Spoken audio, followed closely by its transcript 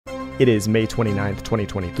It is May 29th,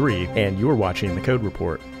 2023, and you're watching The Code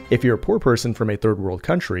Report. If you're a poor person from a third world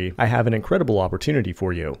country, I have an incredible opportunity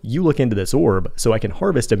for you. You look into this orb so I can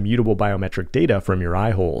harvest immutable biometric data from your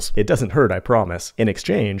eye holes. It doesn't hurt, I promise. In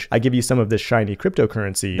exchange, I give you some of this shiny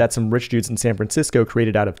cryptocurrency that some rich dudes in San Francisco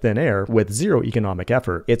created out of thin air with zero economic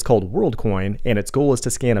effort. It's called Worldcoin, and its goal is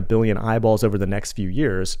to scan 1 billion eyeballs over the next few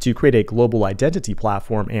years to create a global identity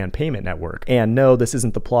platform and payment network. And no, this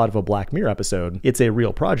isn't the plot of a Black Mirror episode. It's a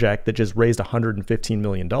real project that just raised $115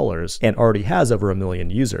 million and already has over 1 million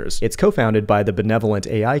users. It's co-founded by the benevolent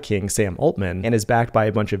AI king Sam Altman and is backed by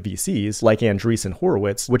a bunch of VCs like Andreessen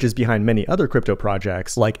Horowitz, which is behind many other crypto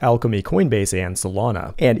projects like Alchemy, Coinbase, and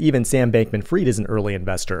Solana. And even Sam Bankman-Fried is an early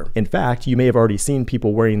investor. In fact, you may have already seen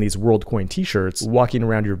people wearing these Worldcoin t-shirts, walking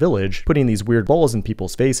around your village, putting these weird balls in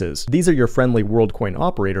people's faces. These are your friendly Worldcoin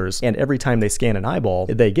operators, and every time they scan an eyeball,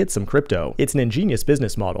 they get some crypto. It's an ingenious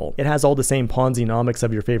business model. It has all the same Ponzi-nomics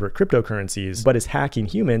of your favorite cryptocurrencies, but is hacking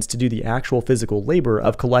humans to do the actual physical labor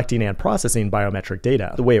of collecting and processing biometric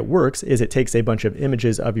data. The way it works is it takes a bunch of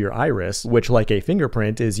images of your iris, which like a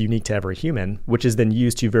fingerprint is unique to every human, which is then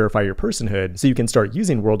used to verify your personhood so you can start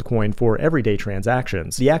using Worldcoin for everyday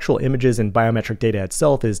transactions. The actual images and biometric data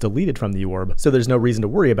itself is deleted from the orb, so there's no reason to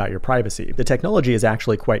worry about your privacy. The technology is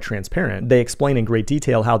actually quite transparent. They explain in great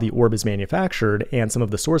detail how the orb is manufactured, and some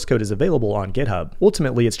of the source code is available on GitHub.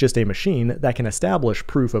 Ultimately, it's just a machine that can establish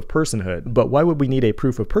proof of personhood. But why would we need a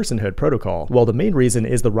proof of personhood protocol? Well, the main reason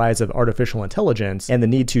is the rise of artificial intelligence and the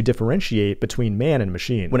need to differentiate between man and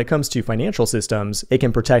machine. When it comes to financial systems, it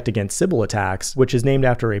can protect against sybil attacks, which is named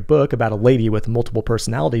after a book about a lady with multiple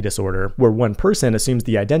personality disorder, where one person assumes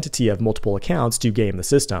the identity of multiple accounts to game the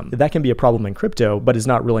system. That can be a problem in crypto, but is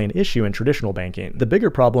not really an issue in traditional banking. The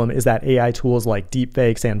bigger problem is that AI tools like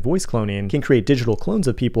deepfakes and voice cloning can create digital clones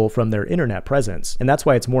of people from their internet presence. And that's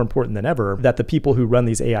why it's more important than ever that the people who run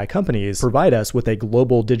these AI companies provide us with a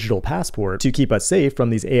global digital passport to keep us safe from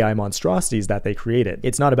these AI monstrosities that they created.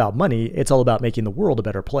 It's not about money, it's all about making the world a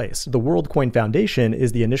better place. The Worldcoin Foundation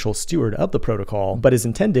is the initial steward of the protocol, but is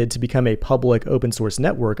intended to become a public open source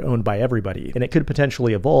network owned by everybody, and it could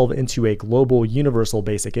potentially evolve into a global universal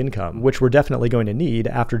basic income, which we're definitely going to need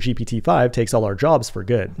after GPT-5 takes all our jobs for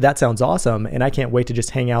good. That sounds awesome, and I can't wait to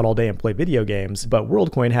just hang out all day and play video games, but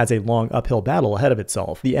Worldcoin has a long uphill battle ahead of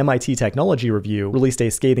itself. The MIT Technology Review released a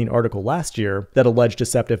scathing article last year that alleged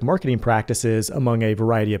deceptive marketing practices among a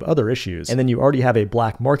variety of other issues. And then you already have a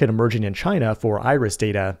black market emerging in China for iris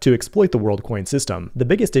data to exploit the Worldcoin system. The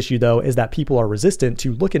biggest issue though is that people are resistant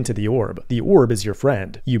to look into the orb. The orb is your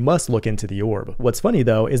friend. You must look into the orb. What's funny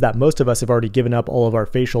though is that most of us have already given up all of our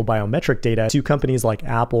facial biometric data to companies like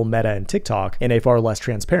Apple, Meta, and TikTok in a far less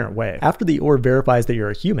transparent way. After the orb verifies that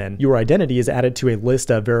you're a human, your identity is added to a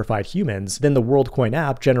list of verified humans. Then the Worldcoin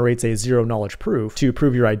app generates a zero-knowledge proof to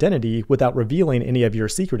prove your identity without revealing any of your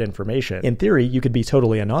secret information. In theory, you could be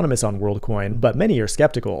totally anonymous on Worldcoin, but many are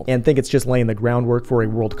skeptical and think it's just laying the groundwork for a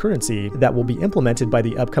world currency that will be implemented by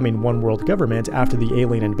the upcoming One World government after the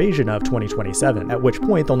alien invasion of 2027, at which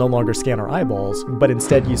point they'll no longer scan our eyeballs, but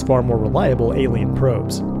instead use far more reliable alien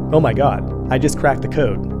probes. Oh my god, I just cracked the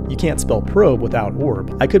code. You can't spell probe without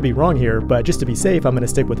orb. I could be wrong here, but just to be safe, I'm going to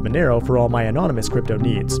stick with Monero for all my anonymous crypto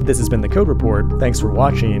needs. This has been The Code Report. Thanks for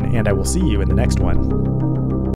watching, and I will see you in the next one.